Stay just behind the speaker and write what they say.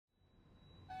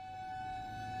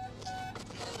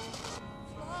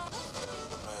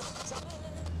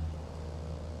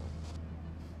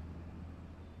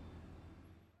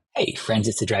Hey, friends,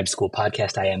 it's the Drive to School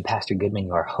podcast. I am Pastor Goodman,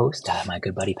 your host. My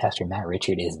good buddy, Pastor Matt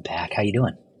Richard, is back. How you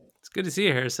doing? It's good to see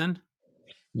you, Harrison.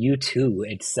 You too.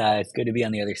 It's good to be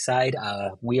on the other side.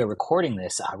 We are recording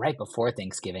this right before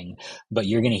Thanksgiving, but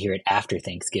you're going to hear it after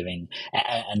Thanksgiving,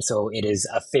 and so it is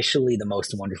officially the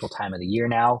most wonderful time of the year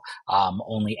now.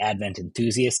 Only Advent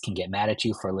enthusiasts can get mad at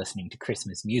you for listening to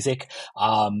Christmas music,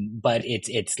 but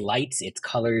it's lights, it's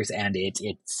colors, and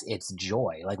it's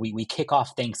joy. Like we kick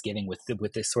off Thanksgiving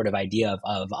with this sort of idea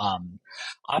of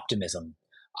optimism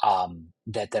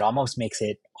that almost makes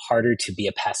it harder to be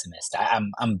a pessimist.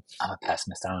 I'm a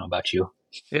pessimist. I don't know about you.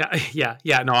 Yeah.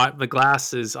 No, the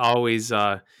glass is always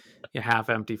half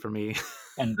empty for me.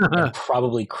 And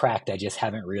probably cracked. I just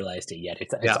haven't realized it yet.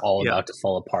 It's all Yeah. about to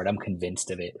fall apart. I'm convinced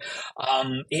of it.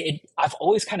 I've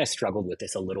always kind of struggled with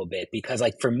this a little bit because,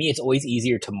 like, for me, it's always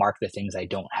easier to mark the things I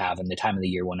don't have in the time of the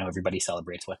year when everybody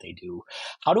celebrates what they do.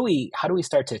 How do we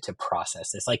start to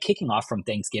process this? Like kicking off from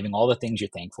Thanksgiving, all the things you're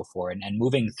thankful for, and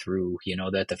moving through,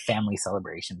 the family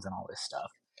celebrations and all this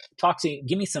stuff.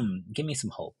 Give me some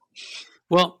hope.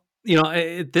 Well,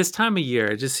 at this time of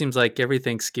year, it just seems like every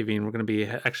Thanksgiving we're going to be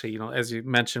actually, as you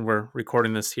mentioned, we're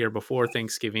recording this here before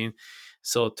Thanksgiving.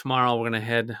 So tomorrow we're going to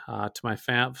head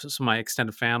to my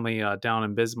extended family down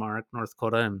in Bismarck, North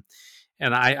Dakota,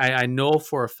 and I know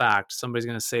for a fact somebody's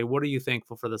going to say, "What are you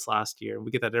thankful for this last year?"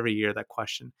 We get that every year, that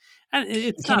question, and You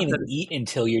it's can't not even that. eat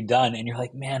until you're done, and you're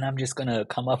like, man, I'm just gonna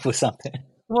come up with something.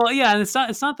 Well, yeah, and it's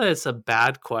not that it's a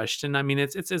bad question. I mean,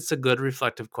 it's a good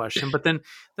reflective question. But then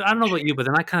I don't know about you, but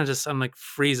then I kind of just I'm like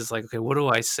freeze. It's like, okay, what do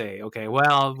I say? Okay,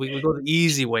 well, we go the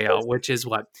easy way out, which is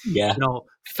what Yeah.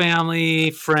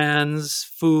 family, friends,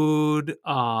 food,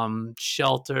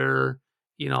 shelter,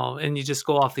 and you just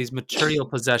go off these material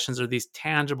possessions or these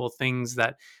tangible things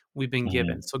that we've been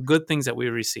given. Mhm. So good things that we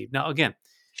received. Now, again,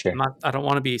 Sure. I don't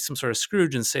want to be some sort of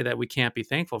Scrooge and say that we can't be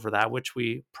thankful for that, which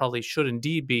we probably should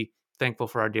indeed be thankful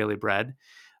for our daily bread.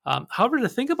 However, to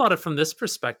think about it from this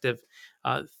perspective,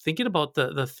 thinking about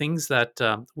the things that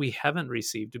we haven't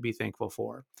received to be thankful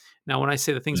for. Now, when I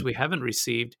say the things Mm. we haven't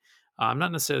received, I'm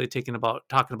not necessarily talking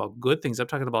about good things. I'm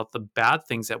talking about the bad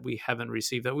things that we haven't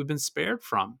received that we've been spared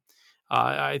from.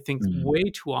 I think Mm. way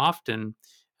too often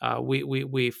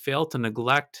we fail to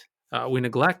neglect. We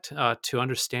neglect to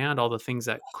understand all the things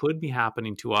that could be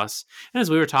happening to us. And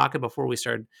as we were talking before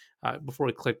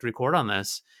we clicked record on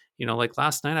this, like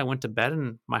last night I went to bed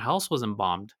and my house wasn't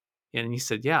bombed. And he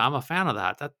said, "Yeah, I'm a fan of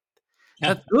that.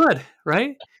 That's good,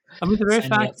 right?" I mean, the very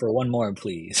Sign me fact, up for one more,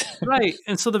 please. right?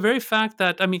 And so the very fact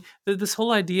that, I mean, this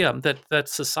whole idea that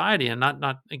society, and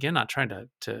not trying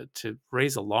to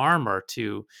raise alarm or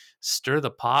to stir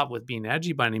the pot with being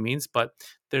edgy by any means, but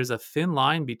there's a thin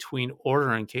line between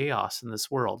order and chaos in this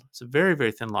world. It's a very,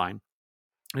 very thin line.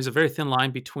 There's a very thin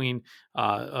line between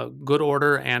good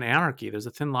order and anarchy. There's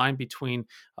a thin line between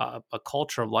a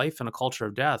culture of life and a culture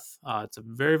of death. It's a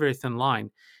very, very thin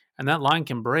line, and that line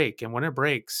can break. And when it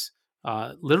breaks,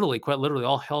 literally, quite literally,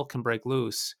 all hell can break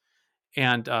loose,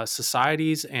 and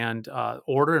societies and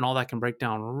order and all that can break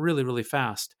down really, really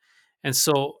fast. And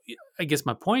so, I guess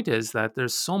my point is that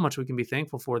there's so much we can be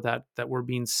thankful for that we're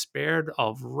being spared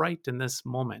of right in this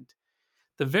moment.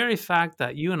 The very fact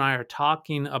that you and I are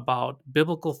talking about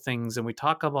biblical things and we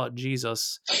talk about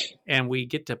Jesus and we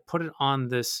get to put it on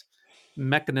this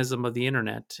mechanism of the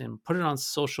internet and put it on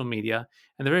social media,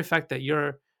 and the very fact that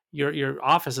your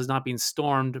office is not being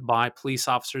stormed by police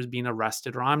officers being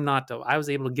arrested, or I was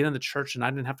able to get in the church and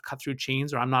I didn't have to cut through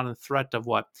chains, or I'm not in threat of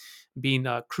being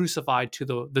crucified to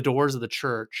the doors of the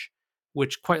church,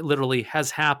 which quite literally has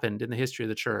happened in the history of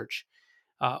the church.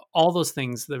 All those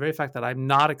things, the very fact that I'm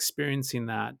not experiencing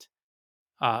that,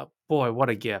 boy, what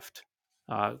a gift.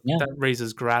 Yeah. That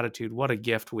raises gratitude. What a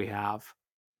gift we have.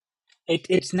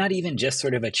 It's not even just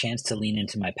sort of a chance to lean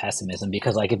into my pessimism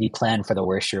because, like, if you plan for the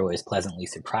worst, you're always pleasantly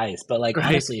surprised. But, like, Right,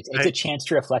 honestly, it's a right. chance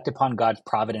to reflect upon God's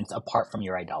providence apart from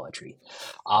your idolatry,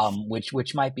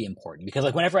 which might be important because,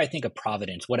 like, whenever I think of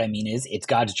providence, what I mean is it's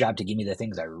God's job to give me the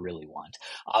things I really want,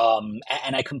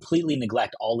 and I completely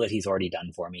neglect all that He's already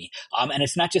done for me. And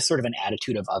it's not just sort of an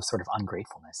attitude of sort of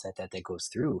ungratefulness that goes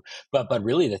through, but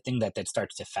really the thing that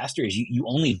starts to fester is you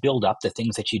only build up the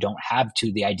things that you don't have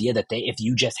to the idea that if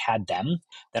you just had them,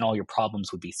 then all your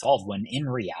problems would be solved. When in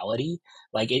reality,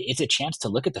 like it's a chance to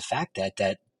look at the fact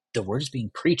that the word is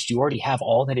being preached. You already have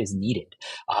all that is needed,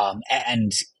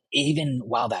 and even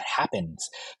while that happens,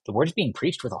 the word is being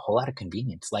preached with a whole lot of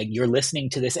convenience. Like you're listening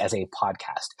to this as a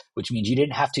podcast, which means you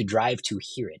didn't have to drive to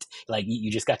hear it. Like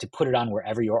you just got to put it on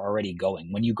wherever you're already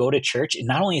going. When you go to church,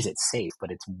 not only is it safe,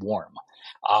 but it's warm.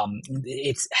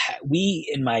 It's we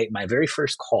in my very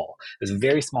first call. It was a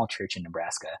very small church in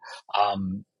Nebraska.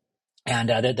 and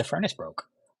the furnace broke.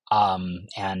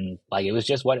 And like it was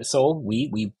just what so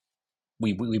we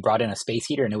brought in a space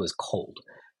heater and it was cold,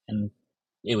 and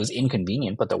it was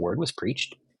inconvenient, but the word was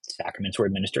preached, sacraments were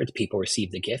administered, the people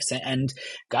received the gifts, and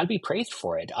God be praised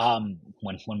for it.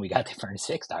 When we got the furnace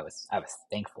fixed, I was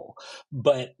thankful,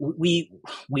 but we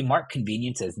mark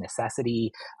convenience as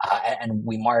necessity, and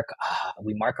we mark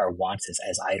our wants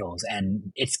as idols,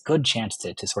 and it's good chance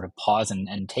to sort of pause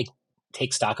and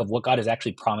take stock of what God is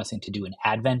actually promising to do in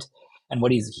Advent, and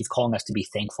what he's calling us to be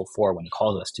thankful for when he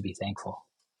calls us to be thankful.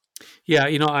 Yeah,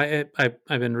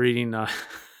 I've been reading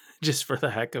just for the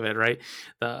heck of it, right?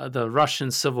 The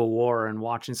Russian Civil War and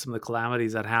watching some of the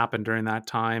calamities that happened during that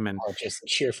time, and Oh, just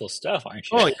cheerful stuff, aren't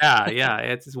you? oh yeah, yeah,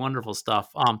 it's wonderful stuff.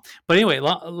 But anyway,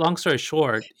 long story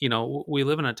short, we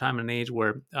live in a time and age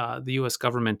where the U.S.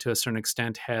 government, to a certain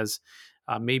extent, has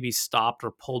maybe stopped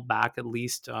or pulled back at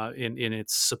least in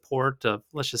its support of,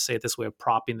 let's just say it this way, of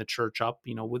propping the church up.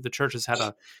 With the church has had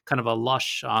a kind of a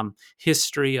lush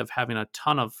history of having a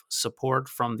ton of support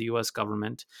from the U.S.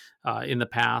 government in the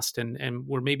past, and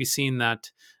we're maybe seeing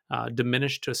that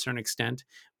diminished to a certain extent,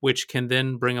 which can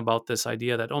then bring about this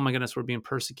idea that, oh my goodness, we're being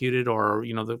persecuted, or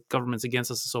the government's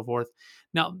against us and so forth.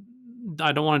 Now,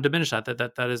 I don't want to diminish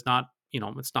that is not,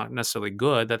 it's not necessarily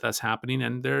good that that's happening,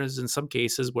 and there is in some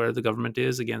cases where the government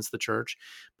is against the church,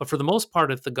 but for the most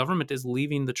part, if the government is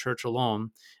leaving the church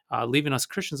alone, leaving us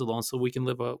Christians alone, so we can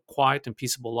live a quiet and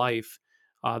peaceable life,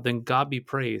 then God be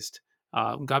praised.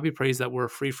 God be praised that we're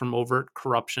free from overt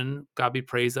corruption. God be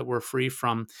praised that we're free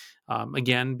from,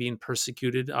 again, being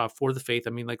persecuted for the faith. I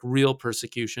mean, like real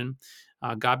persecution.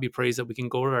 God be praised that we can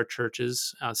go to our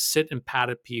churches, sit in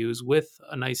padded pews with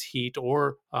a nice heat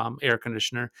or air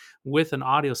conditioner, with an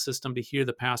audio system to hear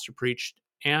the pastor preach,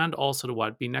 and also to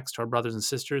what? Be next to our brothers and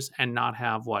sisters and not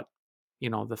have what?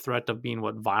 The threat of being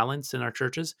what? Violence in our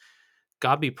churches.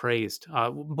 God be praised.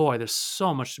 Boy, there's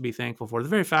so much to be thankful for. The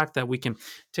very fact that we can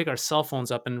take our cell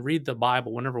phones up and read the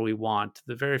Bible whenever we want.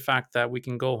 The very fact that we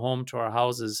can go home to our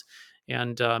houses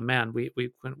and man, we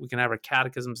can have our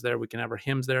catechisms there. We can have our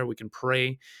hymns there. We can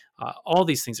pray. All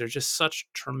these things are just such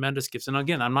tremendous gifts. And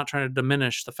again, I'm not trying to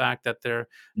diminish the fact that there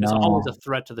is always a No,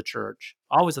 threat to the church,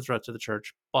 always a threat to the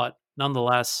church. But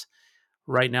nonetheless,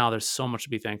 right now, there's so much to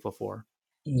be thankful for.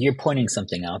 you're pointing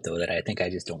something out though that I think I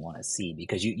just don't want to see,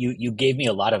 because you gave me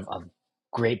a lot of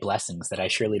great blessings that I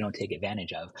surely don't take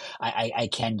advantage of. I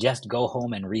can just go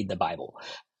home and read the Bible,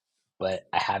 but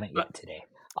I haven't But, yet today.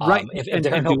 right. If And,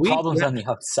 there are and no do we? problems Yeah. on the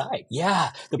outside,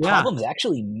 yeah, the Yeah. problem is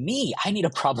actually me. I need a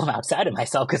problem outside of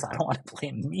myself because I don't want to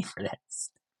blame me for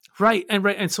this. Right,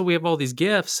 and so we have all these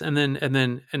gifts, and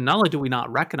not only do we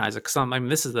not recognize it, because I mean,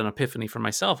 this is an epiphany for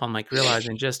myself. I'm like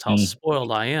realizing just how Mm,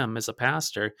 spoiled I am as a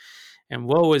pastor, and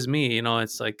woe is me.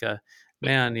 It's like,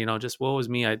 man, just woe is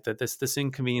me. That this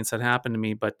inconvenience that happened to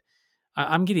me, but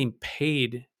I'm getting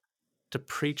paid to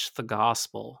preach the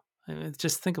gospel. I mean,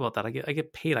 just think about that. I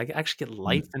get paid. I actually get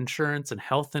life mm, insurance and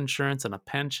health insurance and a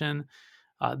pension.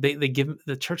 They give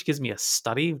the church gives me a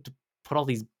study to put all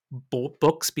these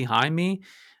books behind me,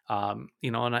 and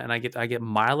I get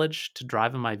mileage to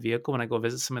drive in my vehicle when I go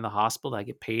visit someone in the hospital. I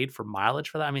get paid for mileage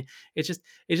for that. I mean, it's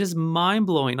just mind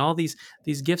blowing, all these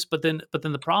gifts. But then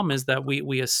the problem is that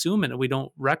we assume it and we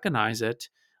don't recognize it.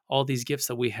 All these gifts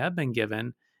that we have been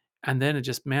given, and then it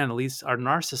just, man, at least our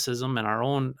narcissism and our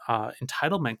own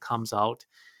entitlement comes out,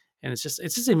 and it's just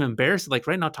even embarrassing. Like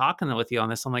right now, talking with you on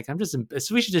this, I'm like,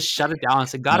 so we should just shut it down and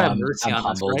say, God no, have I'm mercy I'm on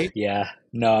us, humbled. right? Yeah,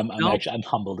 no, I'm No, actually I'm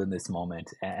humbled in this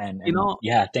moment, and you know,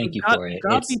 yeah, thank you God, for it.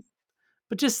 God It's be,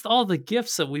 but just all the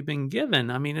gifts that we've been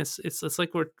given. I mean, it's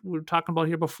like we're talking about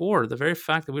here before. The very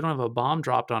fact that we don't have a bomb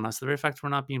dropped on us, the very fact that we're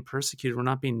not being persecuted, we're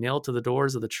not being nailed to the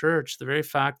doors of the church, the very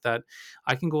fact that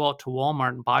I can go out to Walmart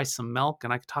and buy some milk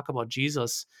and I can talk about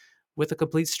Jesus with a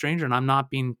complete stranger and I'm not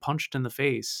being punched in the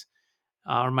face,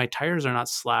 or my tires are not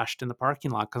slashed in the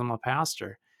parking lot because I'm a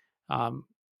pastor. Um,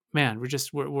 Man,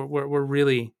 we're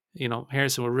really,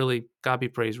 Harrison, we're really, God be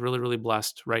praised, really really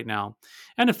blessed right now.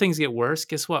 And if things get worse,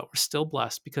 guess what? We're still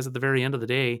blessed, because at the very end of the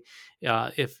day,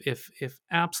 if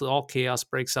absolutely all chaos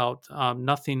breaks out,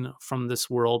 nothing from this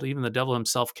world, even the devil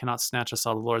himself, cannot snatch us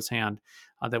out of the Lord's hand.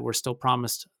 That we're still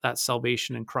promised that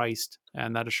salvation in Christ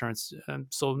and that assurance. And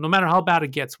so, no matter how bad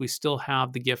it gets, we still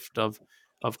have the gift of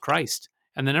Christ,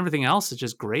 and then everything else is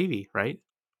just gravy, right?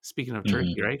 Speaking of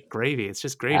turkey, mhm. right? Gravy. It's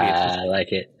just gravy. It's just I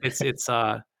like it. it's it's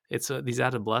uh these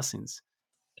added blessings.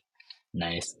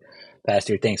 Nice,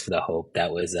 Pastor. Thanks for the hope.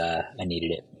 That was I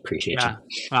needed it. Appreciate you. Yeah.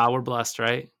 Wow, we're blessed,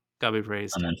 right? God be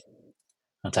praised. Amen.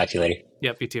 I'll talk to you later.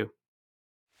 Yep, you too.